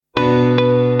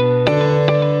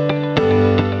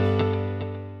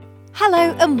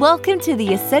Hello and welcome to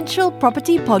the Essential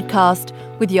Property Podcast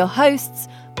with your hosts,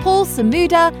 Paul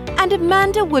Samuda and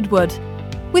Amanda Woodward.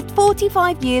 With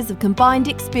 45 years of combined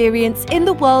experience in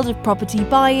the world of property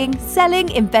buying, selling,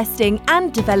 investing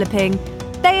and developing,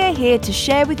 they are here to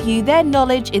share with you their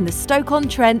knowledge in the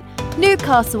Stoke-on-Trent,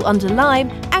 Newcastle-under-Lyme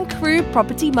and Crewe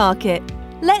property market.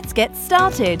 Let's get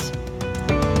started.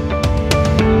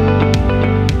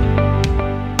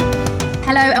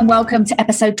 Hello and welcome to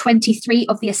episode 23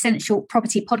 of the Essential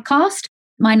Property Podcast.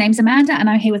 My name's Amanda and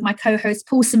I'm here with my co-host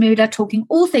Paul Samuda talking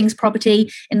all things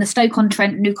property in the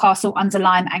Stoke-on-Trent,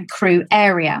 Newcastle-under-Lyme and Crewe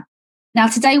area. Now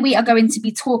today we are going to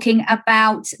be talking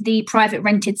about the private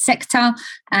rented sector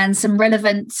and some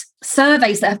relevant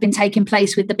surveys that have been taking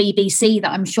place with the BBC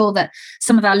that I'm sure that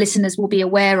some of our listeners will be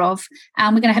aware of.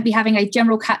 And we're going to be having a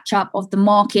general catch up of the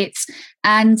markets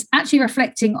and actually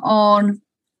reflecting on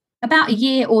about a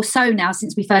year or so now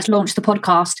since we first launched the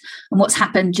podcast and what's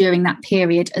happened during that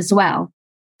period as well.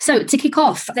 So to kick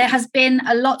off, there has been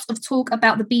a lot of talk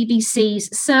about the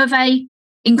BBC's survey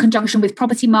in conjunction with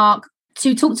Property Mark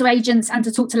to talk to agents and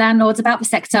to talk to landlords about the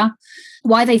sector,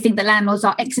 why they think that landlords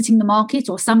are exiting the market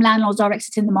or some landlords are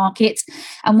exiting the market,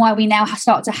 and why we now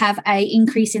start to have an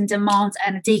increase in demand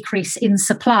and a decrease in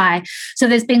supply. So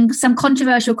there's been some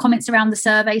controversial comments around the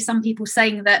survey, some people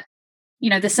saying that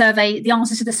the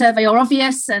answers to the survey are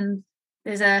obvious and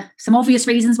there's some obvious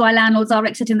reasons why landlords are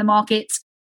exiting the market.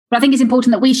 But I think it's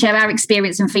important that we share our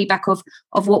experience and feedback of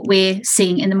what we're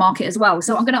seeing in the market as well.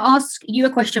 So I'm going to ask you a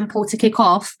question, Paul, to kick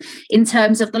off in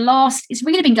terms of it's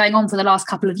really been going on for the last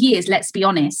couple of years, let's be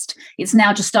honest. It's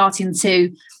now just starting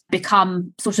to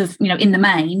become sort of, in the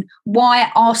main.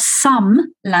 Why are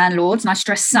some landlords, and I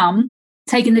stress some,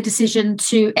 taking the decision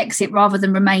to exit rather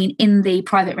than remain in the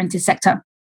private rented sector?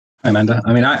 Amanda,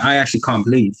 I actually can't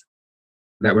believe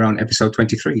that we're on episode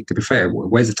 23, to be fair.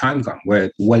 Where's the time gone?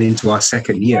 We're well into our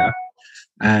second year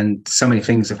and so many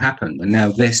things have happened. And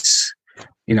now this,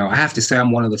 I have to say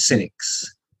I'm one of the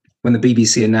cynics. When the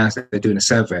BBC announced that they're doing a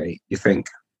survey, you think,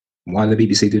 why are the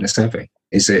BBC doing a survey?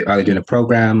 Are they doing a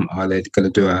program? Are they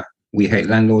going to do a We Hate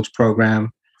Landlords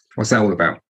program? What's that all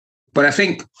about? But I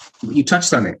think you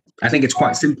touched on it. I think it's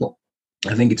quite simple.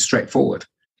 I think it's straightforward.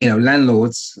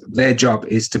 Landlords, their job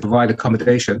is to provide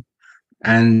accommodation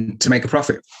and to make a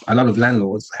profit. A lot of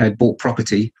landlords had bought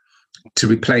property to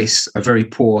replace a very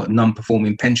poor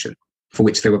non-performing pension for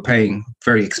which they were paying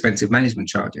very expensive management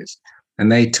charges.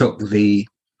 And they took the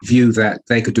view that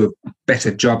they could do a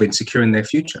better job in securing their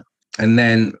future. And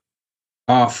then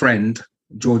our friend,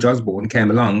 George Osborne, came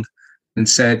along and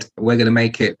said, we're going to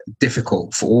make it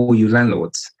difficult for all you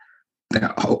landlords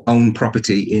that own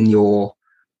property in your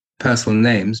personal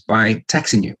names by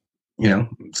taxing you.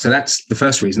 So that's the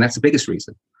first reason. That's the biggest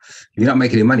reason. If you're not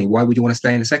making any money, why would you want to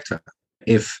stay in the sector?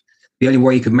 If the only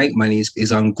way you can make money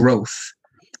is on growth,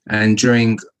 and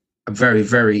during a very,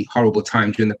 very horrible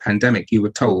time during the pandemic, you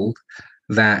were told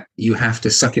that you have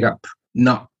to suck it up,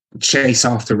 not chase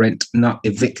after rent, not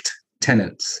evict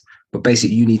tenants, but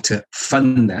basically you need to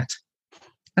fund that.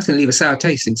 That's going to leave a sour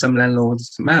taste in some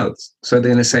landlords' mouths. So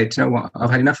they're going to say, do you know what?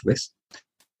 I've had enough of this.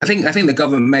 I think the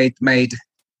government made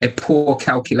a poor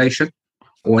calculation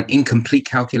or an incomplete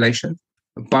calculation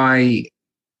by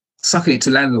sucking it to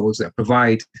landlords that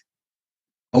provide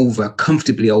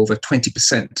comfortably over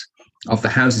 20% of the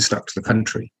housing stock to the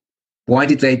country. Why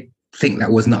did they think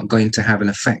that was not going to have an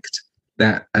effect?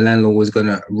 That a landlord was going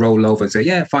to roll over and say,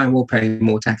 yeah, fine, we'll pay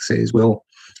more taxes, we'll,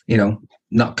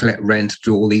 not collect rent,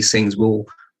 do all these things, we'll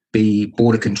be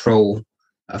border control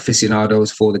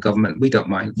aficionados for the government, we don't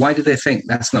mind. Why do they think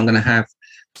that's not going to have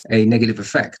a negative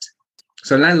effect?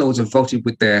 So landlords have voted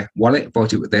with their wallet,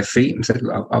 voted with their feet and said,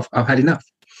 I've had enough.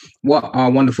 What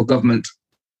our wonderful government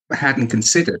hadn't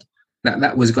considered,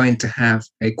 that was going to have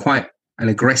quite an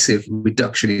aggressive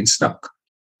reduction in stock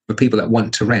for people that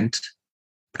want to rent.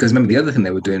 Because remember the other thing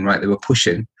they were doing, right? They were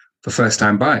pushing for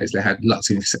first-time buyers. They had lots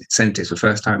of incentives for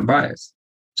first-time buyers.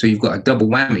 So you've got a double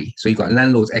whammy. So you've got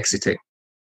landlords exiting.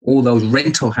 All those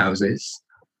rental houses,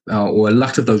 or a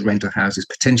lot of those rental houses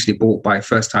potentially bought by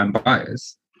first-time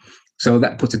buyers. So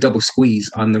that puts a double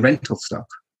squeeze on the rental stock.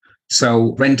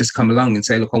 So renters come along and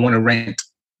say, look, I want to rent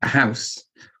a house.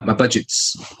 My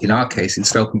budget's, in our case, in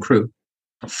Stoke-on-Crewe,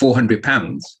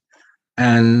 £400.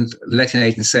 And the letting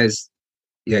agent says,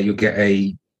 yeah, you'll get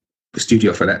a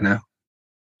studio for that now.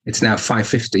 It's now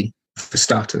 £550 for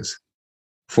starters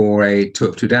for a 2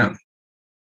 up, 2 down.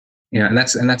 And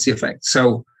that's the effect.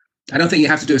 So I don't think you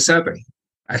have to do a survey.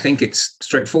 I think it's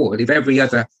straightforward. If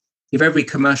every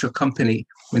commercial company,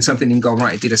 when something didn't go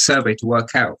right, did a survey to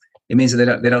work out, it means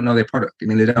that they don't know their product.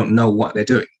 They don't know what they're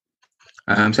doing.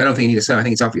 So I don't think you need to sell. I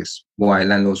think it's obvious why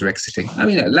landlords are exiting. I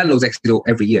mean, landlords exit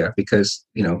every year because,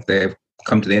 they've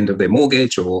come to the end of their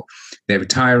mortgage or they're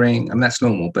retiring, and that's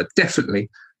normal. But definitely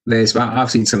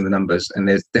I've seen some of the numbers, and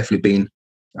there's definitely been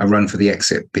a run for the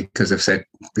exit because they've said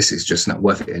this is just not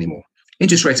worth it anymore.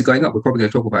 Interest rates are going up. We're probably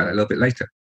going to talk about it a little bit later.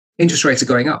 Interest rates are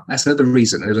going up. That's another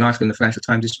reason. There's an article in the Financial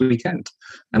Times this weekend.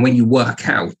 And when you work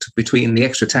out between the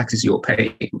extra taxes you're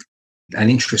paying and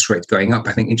interest rates going up,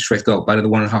 I think interest rates go up by another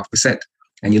 1.5%,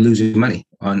 and you're losing money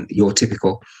on your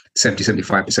typical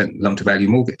 70-75% loan to value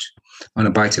mortgage on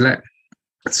a buy to let.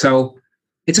 So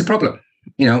it's a problem.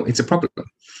 It's a problem.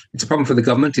 It's a problem for the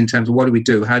government in terms of what do we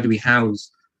do? How do we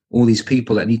house all these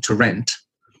people that need to rent?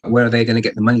 Where are they going to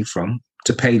get the money from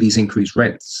to pay these increased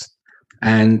rents?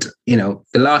 And,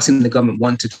 the last thing the government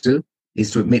wanted to do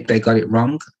is to admit they got it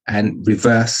wrong and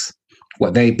reverse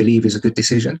what they believe is a good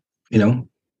decision.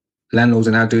 Landlords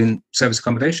are now doing service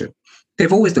accommodation.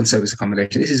 They've always done service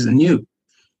accommodation. This isn't new,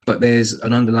 but there's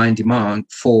an underlying demand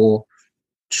for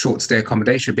short stay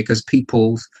accommodation because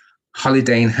people's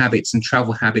holidaying habits and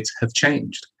travel habits have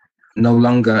changed. No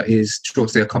longer is short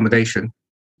stay accommodation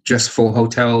just for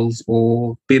hotels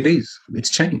or B&Bs. It's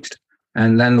changed.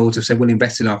 And landlords have said, we'll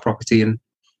invest in our property and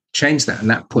change that. And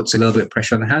that puts a little bit of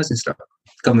pressure on the housing stock.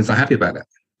 Government's not happy about that.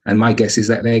 And my guess is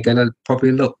that they're going to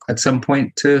probably look at some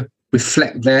point to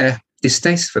reflect their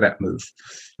distaste for that move,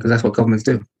 because that's what governments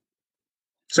do.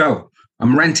 So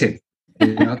I'm ranting.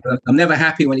 I'm never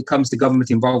happy when it comes to government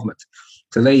involvement.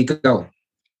 So there you go.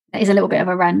 That is a little bit of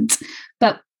a rant.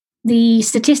 But the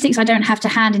statistics I don't have to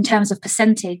hand in terms of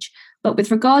percentage, but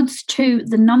with regards to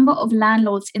the number of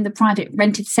landlords in the private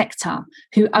rented sector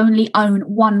who only own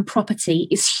one property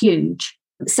is huge.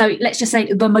 So let's just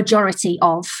say the majority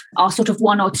of are sort of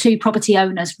one or two property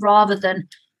owners rather than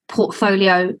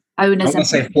portfolio owners. I'm going to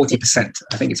say 40%.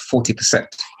 I think it's 40%.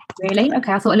 Really?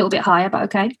 Okay, I thought a little bit higher, but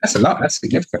okay. That's a lot. That's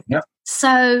significant, yeah.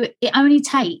 So it only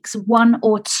takes one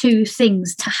or two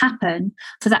things to happen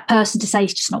for that person to say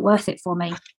it's just not worth it for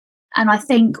me. And I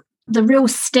think the real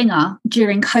stinger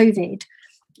during COVID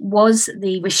was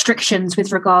the restrictions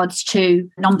with regards to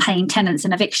non-paying tenants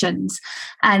and evictions.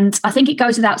 And I think it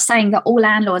goes without saying that all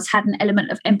landlords had an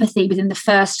element of empathy within the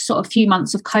first sort of few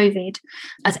months of COVID,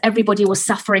 as everybody was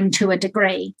suffering to a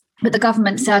degree. But the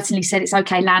government certainly said it's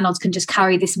okay, landlords can just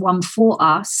carry this one for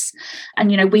us.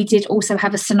 And, we did also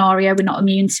have a scenario, we're not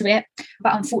immune to it.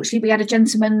 But unfortunately, we had a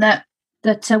gentleman that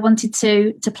wanted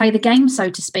to play the game,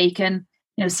 so to speak. And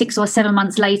 6 or 7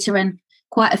 months later and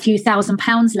quite a few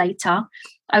 £1,000s later,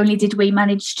 only did we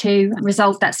manage to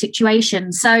resolve that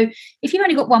situation. So if you've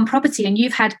only got one property and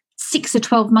you've had 6 or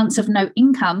 12 months of no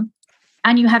income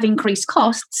and you have increased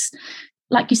costs,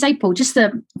 like you say, Paul, just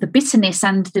the bitterness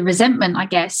and the resentment, I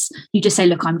guess, you just say,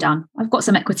 look, I'm done. I've got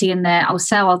some equity in there. I'll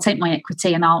sell, I'll take my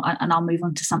equity and I'll move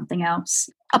on to something else.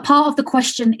 A part of the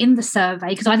question in the survey,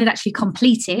 because I did actually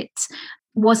complete it,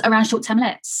 was around short-term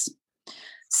lets.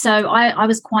 So I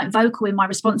was quite vocal in my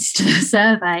responses to the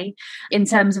survey in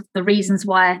terms of the reasons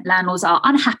why landlords are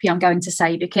unhappy, I'm going to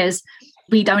say, because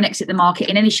we don't exit the market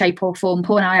in any shape or form.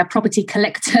 Paul and I are property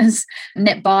collectors,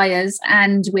 net buyers,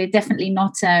 and we're definitely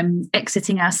not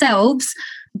exiting ourselves.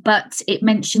 But it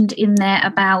mentioned in there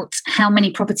about how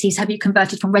many properties have you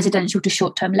converted from residential to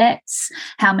short-term lets,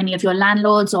 how many of your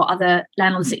landlords or other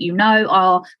landlords that you know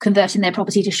are converting their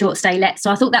property to short-stay lets.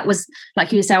 So I thought that was,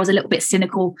 like you say, I was a little bit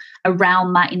cynical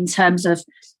around that in terms of,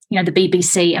 the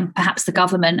BBC and perhaps the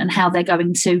government and how they're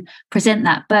going to present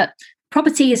that. But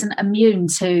property isn't immune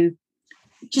to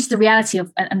just the reality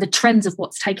of and the trends of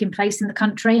what's taking place in the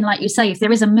country. And like you say, if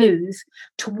there is a move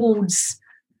towards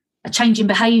a change in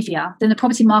behaviour, then the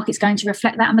property market's going to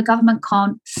reflect that, and the government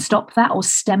can't stop that or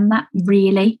stem that,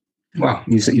 really. Well,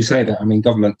 you say that. I mean,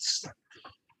 governments,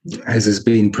 as has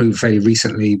been proved fairly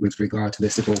recently with regard to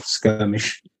this little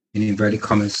skirmish, in inverted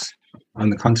commas, on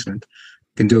the continent,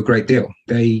 can do a great deal.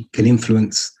 They can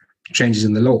influence changes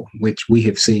in the law, which we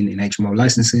have seen in HMO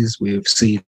licenses, we have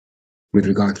seen with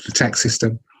regard to the tax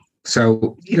system.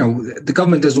 So, the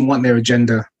government doesn't want their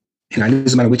agenda, it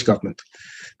doesn't matter which government,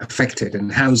 affected,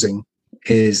 and housing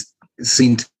is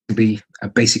seen to be a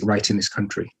basic right in this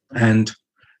country. And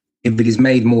if it is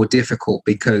made more difficult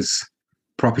because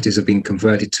properties are being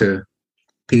converted to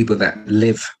people that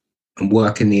live and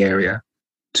work in the area,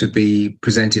 to be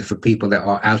presented for people that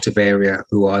are out of area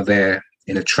who are there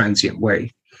in a transient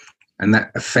way, and that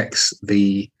affects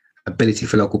the ability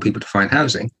for local people to find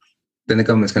housing, then the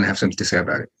government's going to have something to say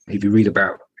about it. If you read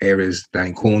about areas down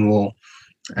in Cornwall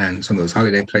and some of those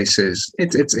holiday places,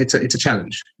 it's a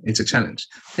challenge. It's a challenge.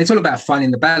 It's all about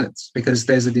finding the balance, because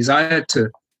there's a desire to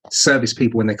service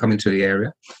people when they come into the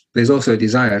area. There's also a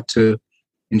desire to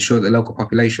ensure that the local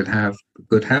population have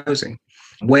good housing.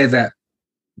 Where that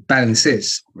balance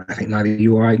is, I think neither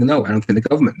you or I know. I don't think the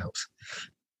government knows.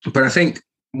 But I think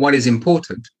what is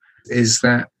important is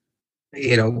that,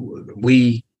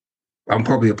 I'm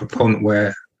probably a proponent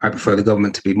where I prefer the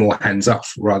government to be more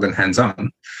hands-off rather than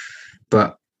hands-on.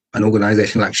 But an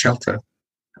organization like Shelter,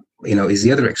 is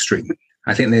the other extreme.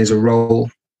 I think there's a role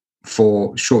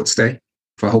for short stay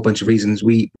for a whole bunch of reasons.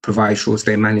 We provide short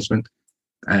stay management,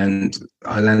 and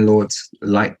our landlords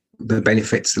like the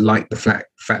benefits, like the fact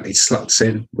that it slots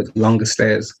in with longer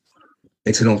stays.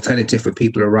 It's an alternative for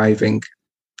people arriving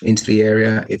into the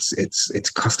area. It's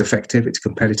cost effective, it's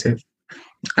competitive.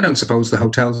 I don't suppose the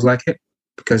hotels like it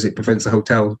because it prevents the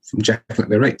hotel from jacking up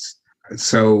their rates.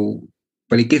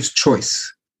 But it gives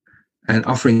choice, and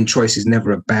offering choice is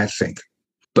never a bad thing.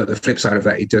 But the flip side of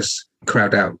that, it does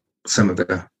crowd out some of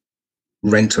the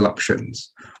rental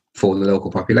options for the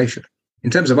local population. In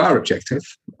terms of our objective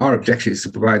is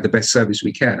to provide the best service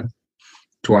we can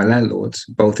to our landlords,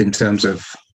 both in terms of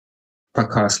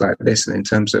podcasts like this and in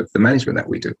terms of the management that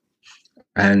we do.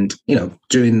 And,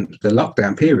 during the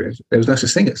lockdown period, there was no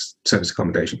such thing as service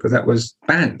accommodation because that was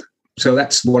banned. So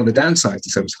that's one of the downsides to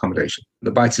service accommodation.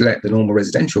 The buy-to-let, the normal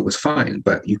residential was fine,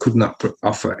 but you could not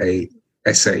offer a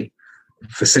SA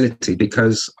facility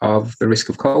because of the risk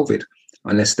of COVID,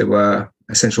 unless there were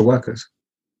essential workers.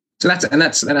 So that's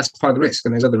part of the risk,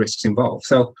 and there's other risks involved.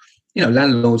 So,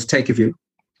 landlords take a view,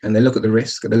 and they look at the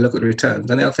risk, and they look at the returns,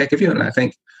 and they'll take a view. And I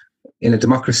think in a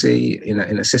democracy, in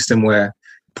a system where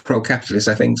pro-capitalist,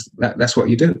 I think that's what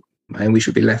you do, and we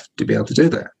should be left to be able to do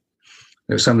that.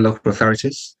 There are some local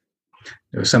authorities,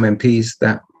 there are some MPs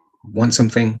that want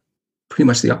something pretty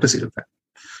much the opposite of that,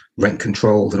 rent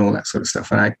controlled and all that sort of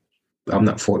stuff, and I'm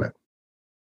not for that.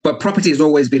 But property has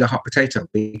always been a hot potato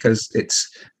because it's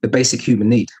the basic human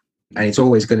need, and it's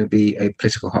always going to be a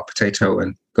political hot potato,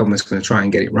 and government's going to try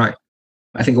and get it right.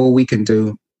 I think all we can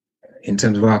do in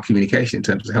terms of our communication, in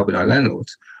terms of helping our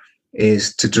landlords,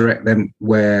 is to direct them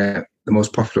where the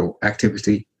most profitable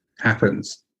activity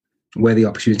happens, where the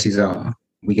opportunities are.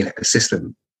 We can assist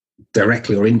them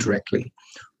directly or indirectly,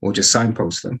 or just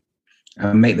signpost them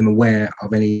and make them aware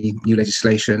of any new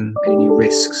legislation, any new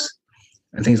risks,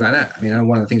 and things like that. I mean,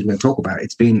 one of the things we're going to talk about,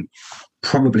 it's been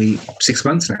probably 6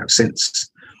 months now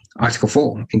since Article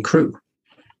 4 in Crewe.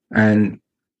 And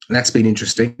that's been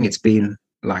interesting. It's been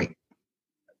like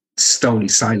stony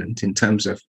silent in terms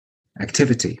of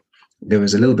activity. There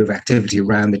was a little bit of activity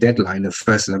around the deadline of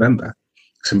 1st of November.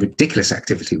 Some ridiculous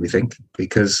activity, we think,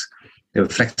 because they were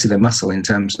flexing their muscle in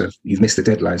terms of you've missed the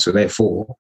deadline, so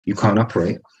therefore you can't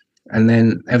operate. And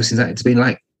then ever since that, it's been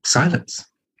like silence.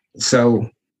 So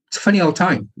it's a funny old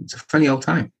time.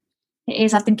 It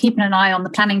is. I've been keeping an eye on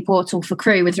the planning portal for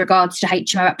Crewe with regards to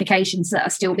HMO applications that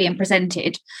are still being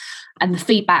presented, and the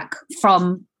feedback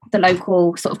from the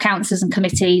local sort of councillors and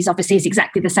committees obviously is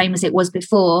exactly the same as it was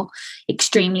before,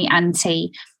 extremely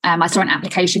anti. I saw an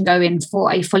application go in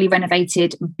for a fully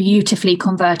renovated, beautifully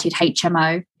converted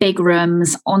HMO, big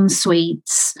rooms, en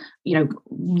suites,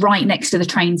 right next to the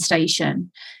train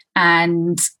station.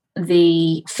 And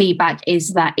the feedback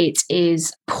is that it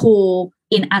is poor,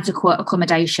 inadequate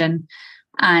accommodation,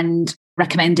 and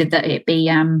recommended that it be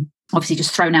obviously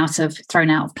just thrown out of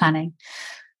planning.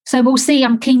 So we'll see.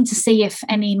 I'm keen to see if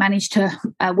any manage to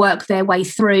work their way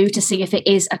through to see if it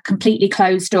is a completely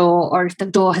closed door or if the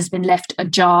door has been left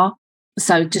ajar.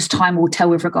 So just time will tell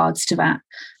with regards to that.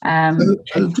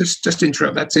 Just to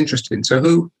interrupt, that's interesting. So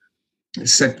who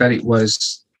said that it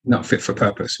was not fit for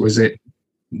purpose? Was it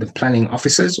the planning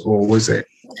officers or was it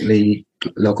the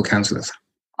local councillors?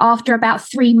 After about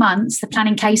 3 months, the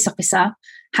planning case officer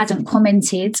hadn't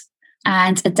commented,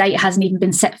 and a date hasn't even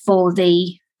been set for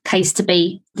the case to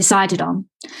be decided on.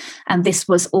 And this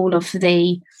was all of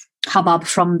the hubbub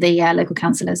from the local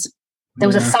councillors. There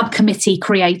was a subcommittee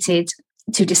created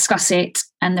to discuss it,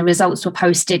 and the results were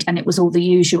posted, and it was all the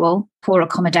usual: poor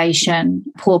accommodation,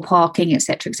 poor parking,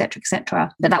 etc., etc.,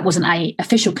 etc. But that wasn't an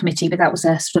official committee, but that was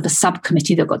a sort of a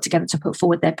subcommittee that got together to put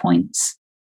forward their points.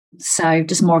 So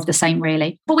just more of the same,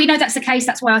 really. But we know that's the case.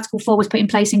 That's why Article 4 was put in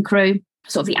place in Crewe,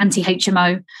 sort of the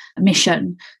anti-HMO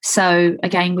mission. So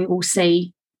again, we will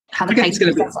see how the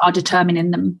cases are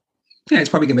determining them. Yeah, it's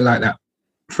probably going to be like that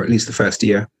for at least the first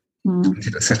year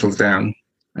until it settles down.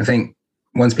 I think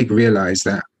once people realise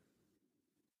that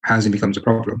housing becomes a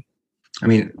problem, I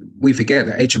mean, we forget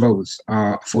that HMOs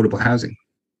are affordable housing.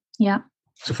 Yeah.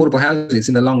 It's affordable housing. It's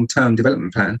in the long-term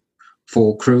development plan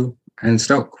for Crewe and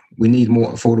Stoke. We need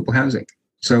more affordable housing.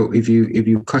 So if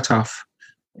you cut off,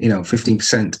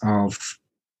 15% of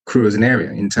Crewe as an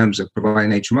area in terms of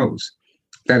providing HMOs,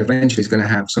 that eventually is going to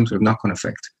have some sort of knock-on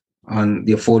effect on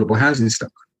the affordable housing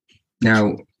stock.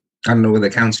 Now, I don't know whether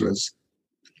councillors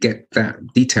get that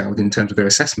detailed in terms of their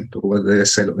assessment, or whether they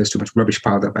say, look, there's too much rubbish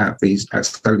piled up outside of these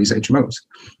HMOs.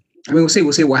 I mean, we'll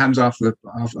see what happens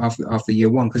after year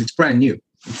one, because it's brand new,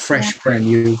 fresh, brand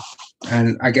new.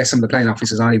 And I guess some of the planning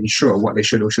officers aren't even sure what they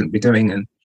should or shouldn't be doing, and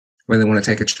whether they want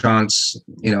to take a chance,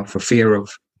 for fear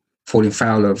of falling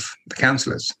foul of the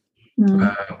councillors,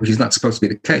 which is not supposed to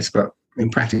be the case, but in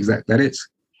practice that is.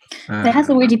 There has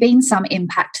already been some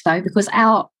impact, though, because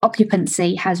our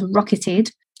occupancy has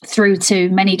rocketed through to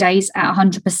many days at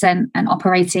 100% and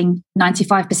operating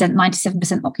 95%,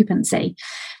 97% occupancy.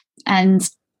 And,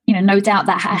 no doubt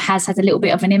that has had a little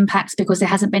bit of an impact, because there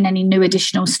hasn't been any new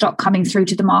additional stock coming through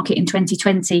to the market in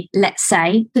 2020, let's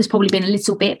say. There's probably been a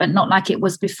little bit, but not like it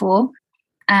was before.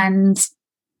 And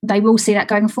they will see that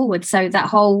going forward. So that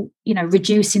whole,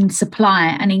 reducing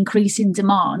supply and increasing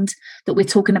demand that we're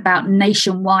talking about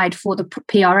nationwide for the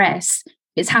PRS,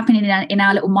 it's happening in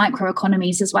our little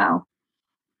microeconomies as well.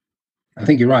 I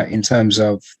think you're right in terms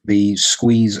of the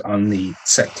squeeze on the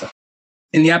sector.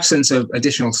 In the absence of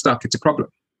additional stock, it's a problem.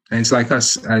 And it's like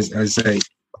us as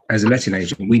a letting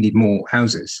agent, we need more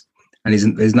houses, and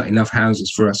there's not enough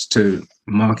houses for us to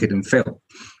market and fill.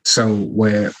 So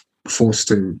we're forced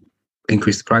to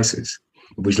increase the prices,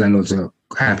 which landlords are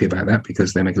happy about that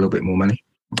because they make a little bit more money.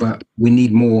 But we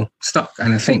need more stock.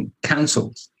 And I think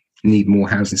councils need more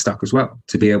housing stock as well,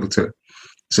 to be able to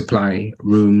supply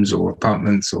rooms or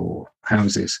apartments or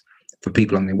houses for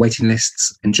people on their waiting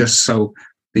lists, and just so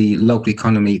the local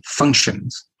economy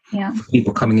functions. Yeah. For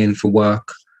people coming in for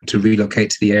work, to relocate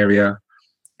to the area,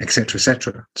 et cetera, et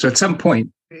cetera. So at some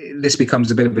point, this becomes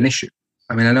a bit of an issue.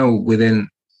 I mean, I know within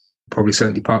probably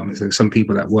certain departments, there's some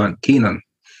people that weren't keen on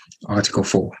Article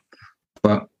 4,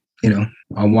 but,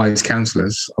 our wise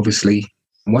councillors obviously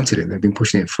wanted it. They've been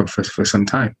pushing it for some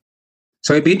time.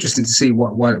 So it'd be interesting to see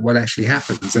what actually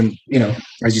happens. And,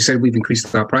 as you said, we've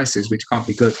increased our prices, which can't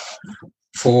be good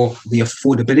for the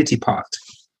affordability part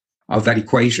of that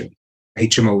equation.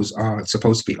 HMOs are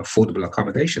supposed to be affordable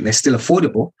accommodation. They're still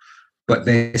affordable, but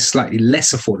they're slightly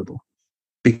less affordable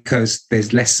because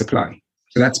there's less supply.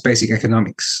 So that's basic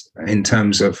economics in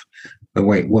terms of the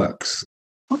way it works.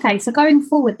 Okay, so going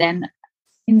forward then,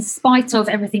 in spite of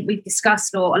everything we've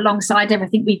discussed, or alongside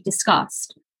everything we've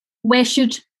discussed, where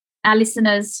should our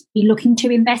listeners be looking to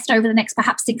invest over the next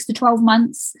perhaps 6 to 12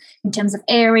 months in terms of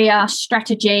area,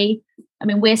 strategy? I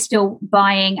mean, we're still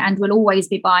buying and will always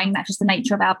be buying. That's just the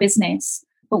nature of our business.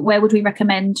 But where would we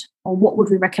recommend, or what would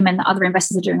we recommend that other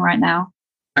investors are doing right now?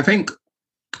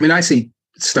 I see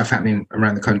stuff happening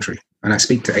around the country, and I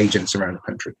speak to agents around the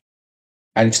country.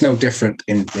 And it's no different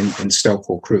in Stoke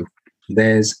or Crewe.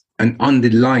 There's an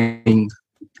underlying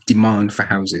demand for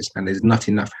houses, and there's not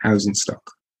enough housing stock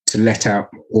to let out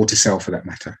or to sell, for that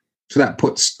matter. So that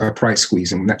puts a price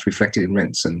squeeze, and that's reflected in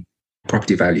rents and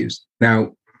property values.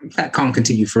 Now, that can't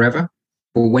continue forever,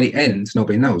 but when it ends,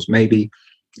 nobody knows. Maybe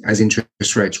as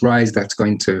interest rates rise, that's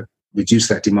going to reduce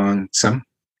that demand some.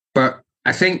 But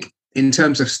I think in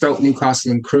terms of Stoke,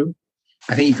 Newcastle and Crewe,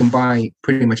 I think you can buy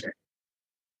pretty much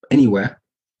anywhere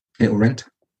and it will rent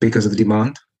because of the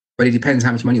demand. But it depends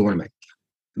how much money you want to make.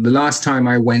 The last time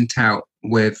I went out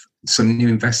with some new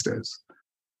investors,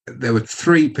 there were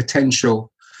 3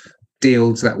 potential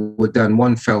deals that were done.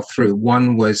 One fell through.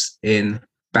 One was in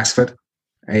Basford,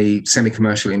 a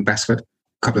semi-commercial in Basford,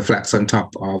 a couple of flats on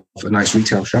top of a nice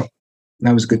retail shop.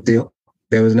 That was a good deal.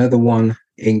 There was another one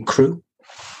in Crewe,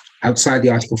 outside the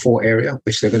Article 4 area,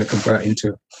 which they're going to convert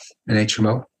into an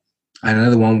HMO. And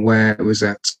another one where it was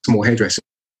a small hairdresser,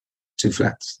 2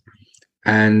 flats.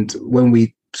 And when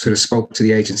we sort of spoke to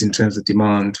the agents in terms of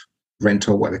demand,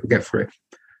 rental, what they could get for it,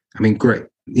 I mean, great.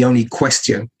 The only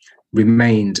question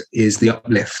remained is the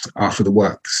uplift after the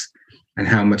works and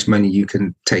how much money you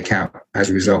can take out as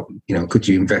a result. Could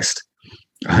you invest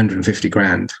 150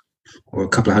 grand or a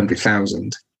couple of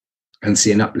 100,000 and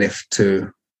see an uplift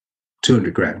to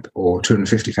 200 grand or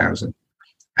 250,000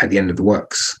 at the end of the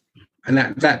works? And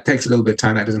that takes a little bit of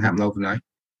time. That doesn't happen overnight.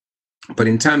 But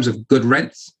in terms of good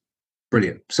rents,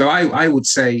 brilliant. So I would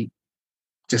say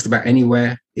just about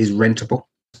anywhere is rentable.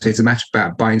 So it's a matter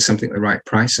about buying something at the right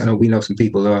price. I know we know some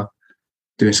people who are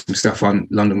doing some stuff on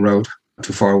London Road, not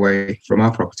too far away from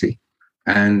our property,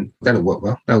 and that'll work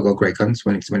well. That'll go great guns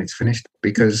when it's finished,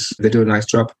 because they do a nice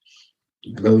job.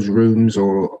 Those rooms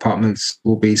or apartments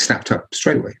will be snapped up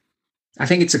straight away. I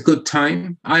think it's a good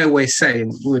time. I always say,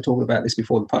 and we were talking about this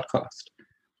before the podcast,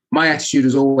 my attitude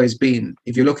has always been,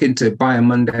 if you're looking to buy on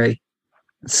Monday,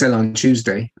 sell on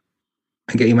Tuesday,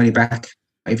 and get your money back,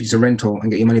 if it's a rental, and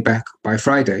get your money back by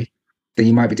Friday, then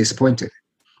you might be disappointed.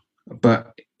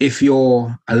 But if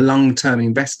you're a long-term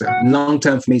investor,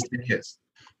 long-term for me is 10 years.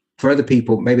 For other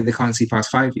people, maybe they can't see past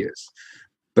 5 years.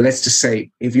 But let's just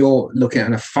say, if you're looking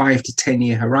at a 5 to 10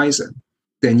 year horizon,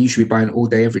 then you should be buying all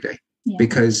day, every day. Yeah.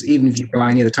 Because even if you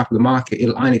buy near the top of the market,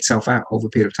 it'll iron itself out over a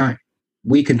period of time.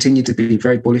 We continue to be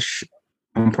very bullish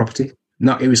on property,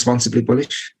 not irresponsibly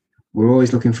bullish. We're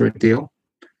always looking for a deal.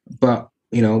 But,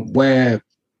 where,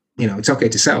 it's okay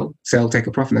to sell, take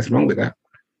a profit, nothing wrong with that.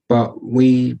 But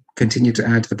we continue to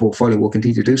add to the portfolio. We'll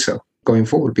continue to do so going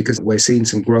forward because we're seeing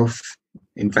some growth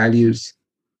in values,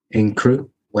 in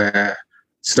Crewe, where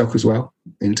Stoke as well,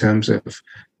 in terms of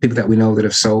people that we know that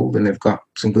have sold and they've got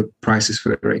some good prices for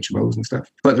their HMOs and stuff.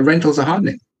 But the rentals are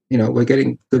hardening. We're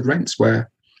getting good rents. We're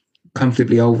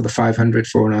comfortably over the 500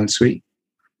 for an ensuite.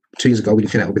 2 years ago, we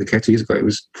didn't think that would be the case. 2 years ago, it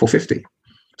was 450.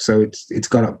 So it's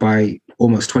gone up by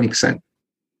almost 20%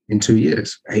 in 2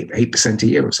 years, 8% a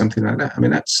year or something like that. I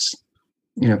mean, that's,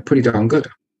 pretty darn good.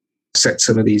 Set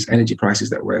some of these energy prices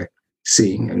that we're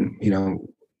seeing, and,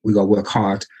 we got to work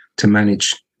hard to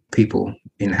manage people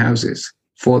in houses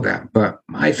for that. But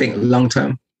I think long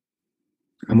term,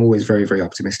 I'm always very, very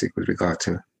optimistic with regard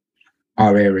to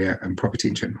our area and property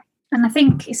in general. And I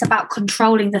think it's about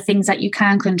controlling the things that you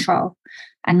can control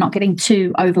and not getting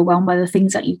too overwhelmed by the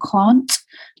things that you can't.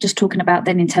 Just talking about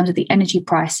then in terms of the energy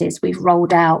prices, we've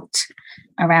rolled out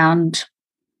around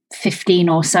 15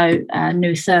 or so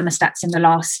new thermostats in the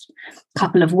last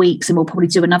couple of weeks, and we'll probably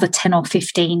do another 10 or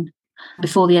 15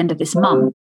 before the end of this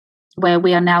month, where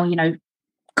we are now,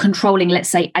 controlling, let's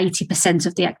say, 80%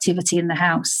 of the activity in the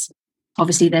house.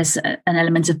 Obviously, there's an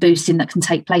element of boosting that can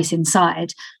take place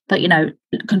inside, but,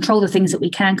 control the things that we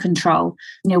can control.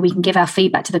 We can give our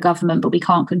feedback to the government, but we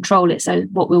can't control it. So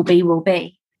what will be, will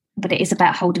be. But it is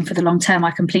about holding for the long term.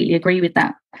 I completely agree with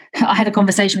that. I had a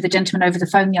conversation with a gentleman over the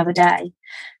phone the other day,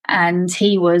 and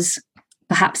he was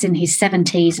perhaps in his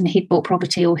 70s and he'd bought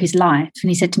property all his life. And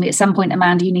he said to me, at some point,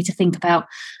 Amanda, you need to think about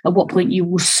at what point you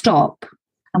will stop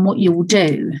and what you will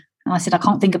do. And I said, I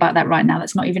can't think about that right now.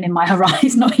 That's not even in my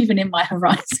horizon,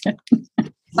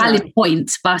 Valid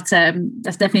point, but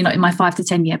that's definitely not in my 5 to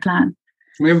 10 year plan.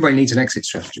 Well, everybody needs an exit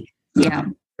strategy. Yeah.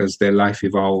 Because their life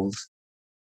evolves.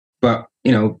 But,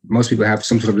 most people have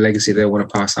some sort of legacy they want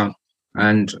to pass on.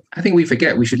 And I think we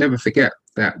should never forget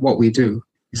that what we do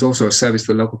is also a service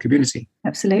to the local community.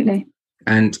 Absolutely.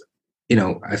 And,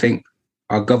 I think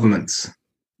our governments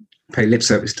pay lip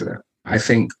service to that. I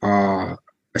think our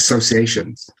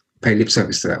associations pay lip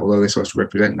service to that, although they're supposed to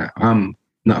represent that. I'm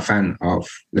not a fan of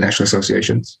the national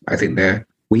associations. I think they're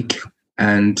weak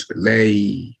and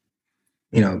the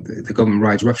government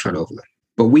rides roughshod over them.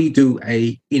 But we do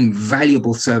a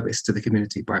invaluable service to the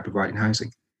community by providing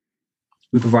housing.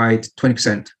 We provide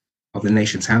 20% of the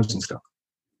nation's housing stock.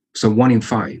 So 1 in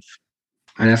 5.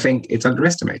 And I think it's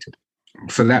underestimated.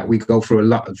 For that, we go through a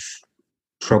lot of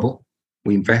trouble.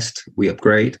 We invest, we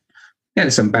upgrade. Yeah,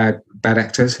 there's some bad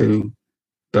actors who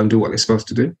don't do what they're supposed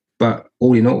to do. But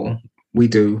all in all, we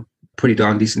do a pretty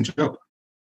darn decent job.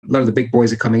 A lot of the big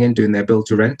boys are coming in doing their build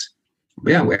to rent.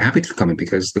 But yeah, we're happy to come in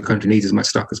because the country needs as much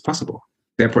stock as possible.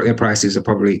 Their prices are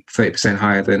probably 30%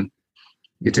 higher than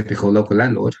your typical local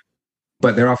landlord,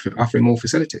 but they're offering more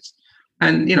facilities.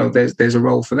 And, there's a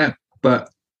role for them. But,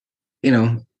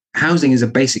 housing is a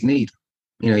basic need.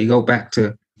 You go back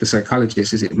to the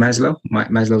psychologist, is it Maslow?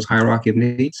 Maslow's hierarchy of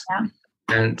needs. Yeah.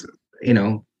 And,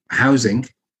 housing,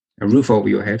 a roof over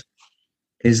your head,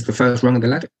 is the first rung of the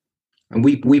ladder. And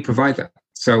we provide that.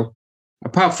 So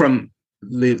apart from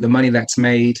the money that's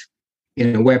made,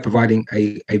 we're providing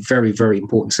a very, very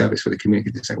important service for the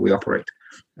community that we operate.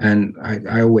 And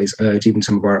I always urge even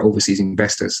some of our overseas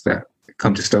investors that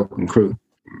come to Stoke and Crewe,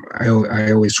 I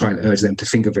always try and urge them to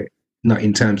think of it not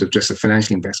in terms of just a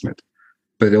financial investment,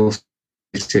 but also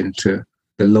into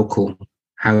the local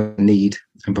housing need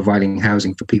and providing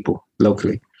housing for people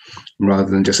locally,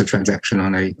 rather than just a transaction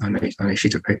on a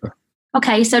sheet of paper.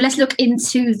 Okay, so let's look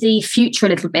into the future a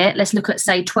little bit. Let's look at,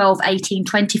 say, 12, 18,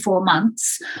 24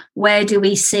 months. Where do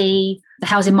we see the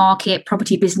housing market,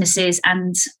 property businesses,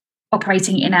 and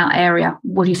operating in our area?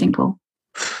 What do you think, Paul?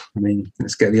 I mean,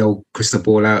 let's get the old crystal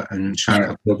ball out and shine it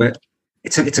up a little bit.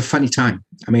 It's a funny time.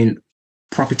 I mean,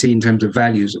 property in terms of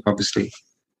values have obviously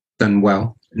done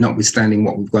well, notwithstanding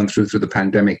what we've gone through the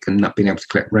pandemic and not being able to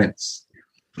collect rents.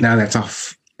 Now that's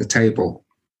off the table.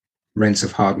 Rents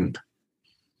have hardened.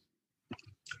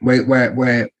 Where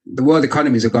the world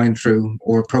economies are going through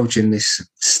or approaching this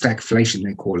stagflation,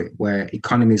 they call it, where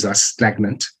economies are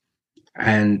stagnant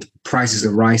and prices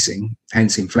are rising,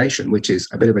 hence inflation, which is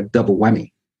a bit of a double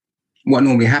whammy. What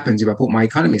normally happens if I put my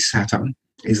economist hat on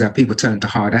is that people turn to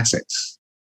hard assets.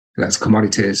 That's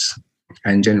commodities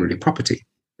and generally property.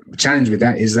 The challenge with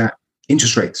that is that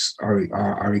interest rates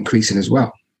are increasing as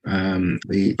well.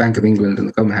 The Bank of England and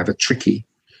the government have a tricky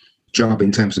job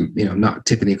in terms of, not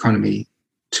tipping the economy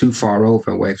too far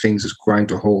over where things just grind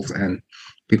to a halt and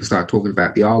people start talking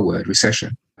about the R word,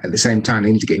 recession. At the same time,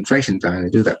 they need to get inflation down, and they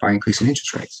do that by increasing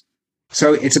interest rates.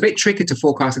 So it's a bit tricky to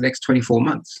forecast the next 24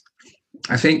 months.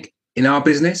 I think in our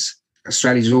business, a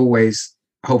strategy is always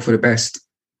hope for the best,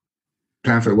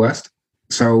 plan for the worst.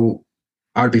 So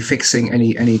I'd be fixing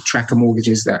any tracker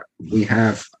mortgages that we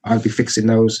have. I'd be fixing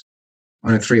those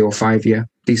on a 3 or 5 year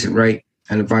decent rate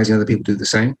and advising other people to do the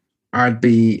same. I'd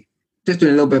be just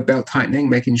doing a little bit of belt tightening,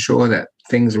 making sure that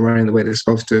things are running the way they're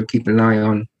supposed to, keeping an eye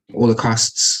on all the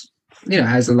costs,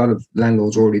 as a lot of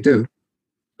landlords already do.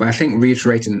 But I think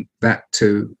reiterating that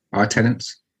to our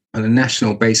tenants on a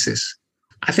national basis,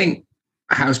 I think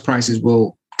house prices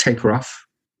will taper off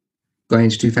going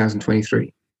into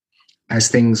 2023 as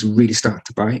things really start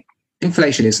to bite.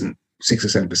 Inflation isn't 6 or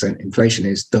 7%. Inflation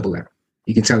is double that.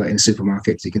 You can tell that in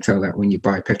supermarkets. You can tell that when you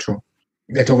buy petrol.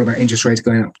 They're talking about interest rates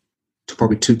going up to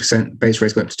probably 2%, base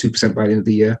rates going up to 2% by the end of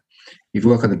the year. If you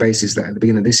work on the basis that at the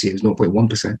beginning of this year is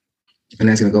 0.1%, and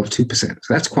that's going to go up to 2%.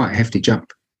 So that's quite a hefty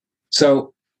jump.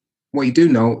 So what you do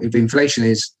know, if inflation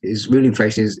is real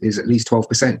inflation is at least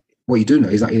 12%, what you do know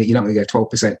is that you're not going to get a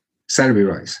 12% salary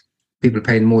rise. People are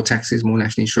paying more taxes, more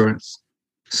national insurance.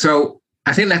 So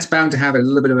I think that's bound to have a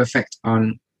little bit of effect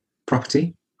on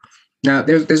property. Now,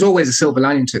 there's always a silver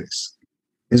lining to this.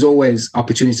 There's always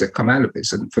opportunities that come out of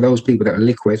this. And for those people that are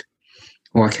liquid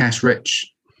or are cash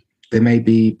rich, there may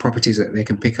be properties that they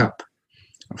can pick up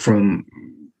from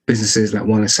businesses that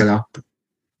want to sell up.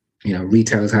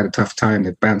 Retailers had a tough time.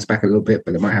 They've bounced back a little bit,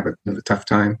 but they might have another tough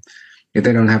time. If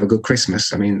they don't have a good Christmas,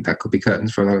 that could be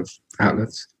curtains for a lot of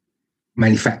outlets.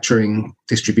 Manufacturing,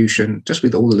 distribution, just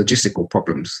with all the logistical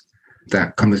problems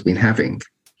that Cumber's been having,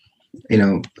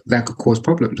 that could cause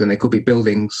problems. And there could be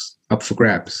buildings up for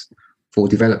grabs for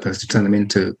developers to turn them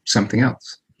into something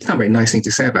else. It's not a very nice thing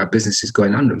to say about businesses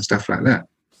going under and stuff like that.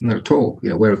 Not at all.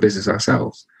 We're a business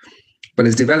ourselves. But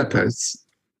as developers,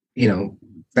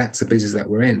 that's the business that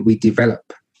we're in. We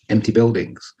develop empty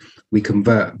buildings. We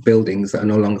convert buildings that are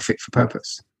no longer fit for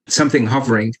purpose. Something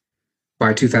hovering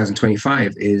by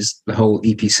 2025 is the whole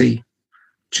EPC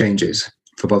changes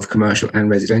for both commercial and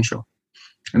residential.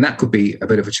 And that could be a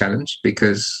bit of a challenge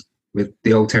because with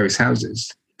the old terrace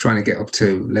houses, trying to get up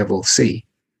to level C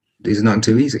is not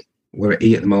too easy. We're at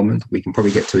E at the moment. We can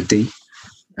probably get to a D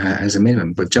as a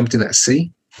minimum, but jump to that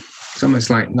C, it's almost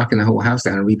like knocking the whole house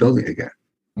down and rebuilding it again.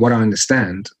 What I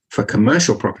understand for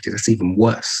commercial property, that's even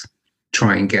worse.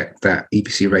 Try and get that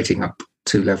EPC rating up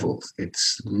 2 levels.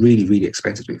 It's really, really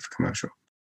expensive to do for commercial.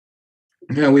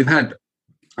 We've had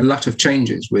a lot of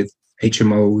changes with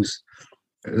HMOs,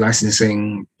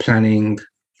 licensing, planning,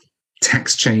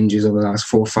 tax changes over the last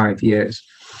 4 or 5 years.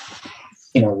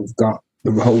 We've got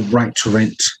the whole right to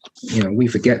rent. We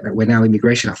forget that we're now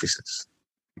immigration officers.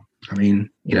 The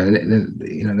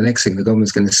next thing the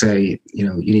government's going to say,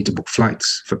 you need to book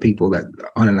flights for people that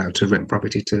aren't allowed to rent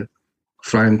property to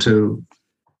fly them to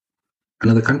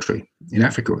another country in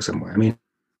Africa or somewhere. I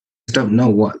don't know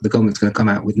what the government's going to come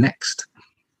out with next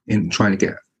in trying to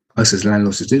get us as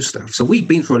landlords to do stuff. So we've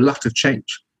been through a lot of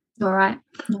change. All right.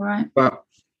 But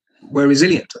we're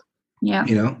resilient. Yeah.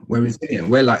 We're resilient.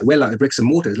 We're like the bricks and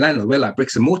mortar. As landlords, we're like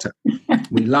bricks and mortar.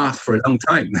 We last for a long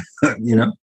time,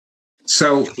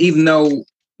 So even though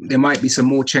there might be some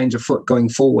more change afoot going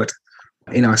forward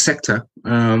in our sector,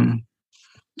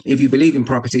 if you believe in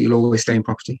property, you'll always stay in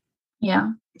property.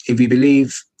 Yeah. If you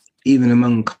believe even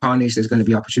among carnage, there's going to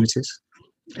be opportunities.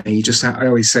 And I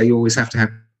always say you always have to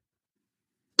have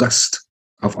gust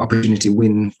of opportunity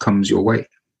when comes your way.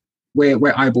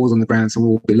 We're eyeballs on the ground, so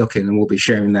we'll be looking and we'll be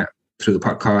sharing that through the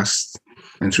podcast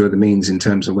and through other means in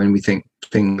terms of when we think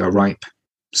things are ripe.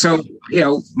 So,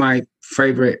 my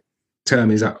favorite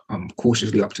term is I'm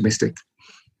cautiously optimistic.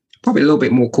 Probably a little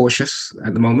bit more cautious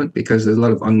at the moment because there's a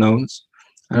lot of unknowns.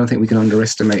 I don't think we can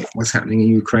underestimate what's happening in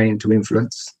Ukraine to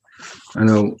influence. I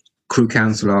know Crew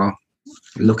Council are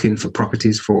looking for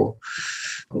properties or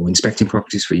inspecting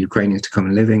properties for Ukrainians to come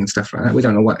and living and stuff like that. We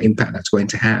don't know what impact that's going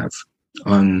to have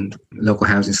on local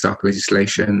housing stock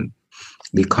legislation,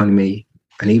 the economy,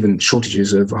 and even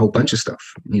shortages of a whole bunch of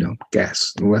stuff,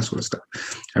 gas and all that sort of stuff.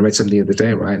 I read something the other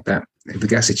day, right, that if the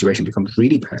gas situation becomes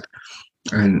really bad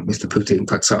and Mr. Putin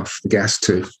cuts off the gas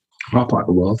to our part of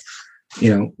the world,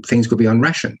 things could be on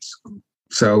rations.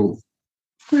 So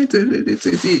you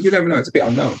never know. It's a bit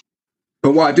unknown.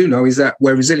 But what I do know is that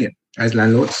we're resilient as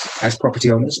landlords, as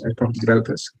property owners, as property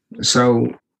developers. So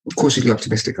cautiously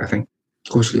optimistic, I think.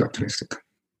 Cautiously optimistic.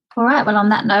 All right. Well, on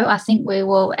that note, I think we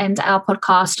will end our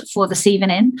podcast for this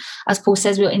evening. As Paul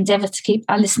says, we'll endeavour to keep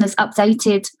our listeners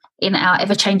updated in our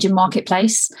ever-changing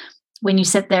marketplace. When you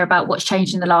said there about what's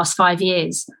changed in the last 5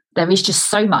 years, there is just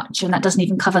so much, and that doesn't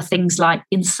even cover things like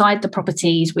inside the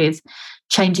properties with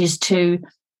changes to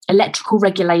electrical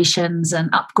regulations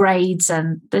and upgrades,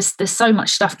 and there's so much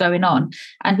stuff going on.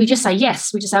 And we just say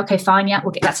yes. We just say, okay, fine, yeah,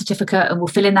 we'll get that certificate and we'll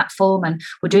fill in that form and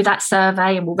we'll do that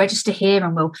survey and we'll register here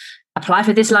and we'll apply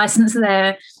for this license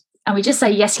there. And we just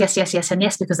say yes, yes, yes, yes, and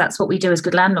yes, because that's what we do as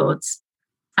good landlords.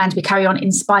 And we carry on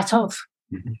in spite of.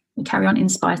 Mm-hmm. We carry on in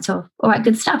spite of. All right,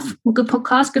 good stuff. Well, good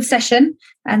podcast, good session.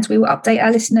 And we will update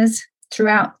our listeners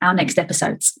throughout our next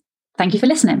episodes. Thank you for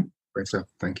listening. Great stuff.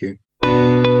 Thank you.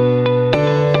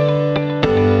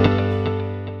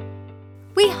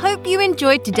 We hope you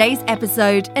enjoyed today's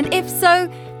episode, and if so,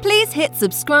 please hit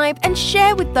subscribe and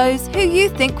share with those who you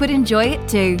think would enjoy it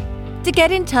too. To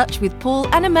get in touch with Paul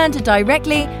and Amanda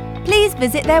directly, please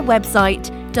visit their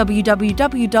website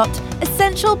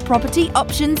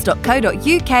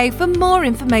www.essentialpropertyoptions.co.uk for more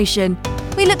information.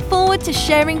 We look forward to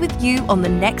sharing with you on the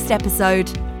next episode.